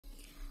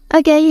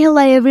Okay,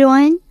 hello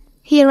everyone.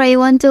 Here I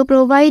want to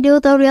provide a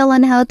tutorial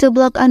on how to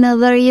block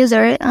another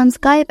user on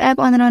Skype app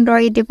on an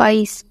Android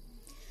device.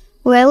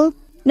 Well,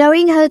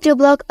 knowing how to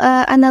block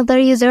another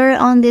user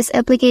on this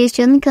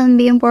application can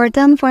be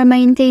important for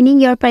maintaining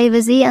your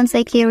privacy and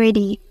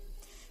security.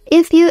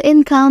 If you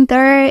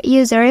encounter a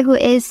user who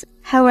is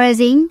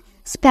harassing,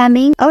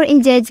 spamming, or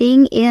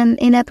engaging in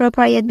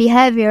inappropriate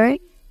behavior,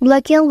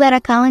 blocking their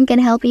account can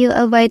help you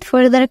avoid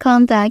further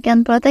contact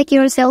and protect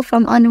yourself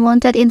from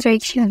unwanted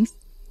interactions.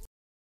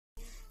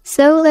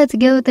 So let's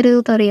go to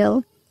the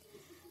tutorial.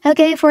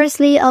 Okay,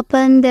 firstly,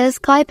 open the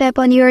Skype app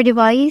on your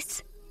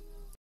device.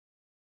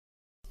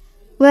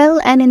 Well,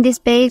 and in this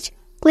page,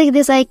 click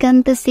this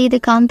icon to see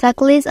the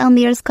contact list on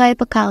your Skype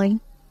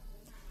account.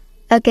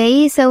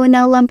 Okay, so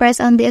now press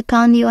on the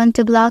account you want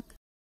to block.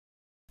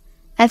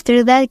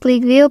 After that,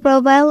 click View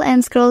Profile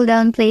and scroll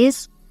down,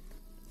 please.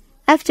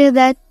 After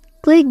that,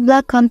 click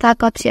Block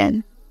Contact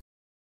option.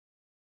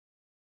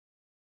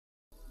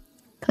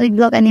 Click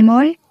Block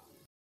Anymore.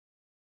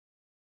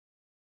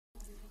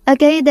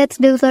 Okay, that's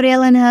the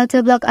tutorial on how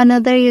to block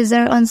another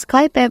user on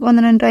Skype app on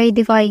an Android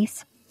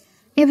device.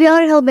 If you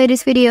are helped by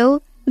this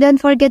video,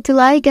 don't forget to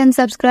like and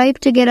subscribe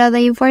to get other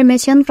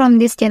information from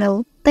this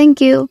channel.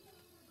 Thank you.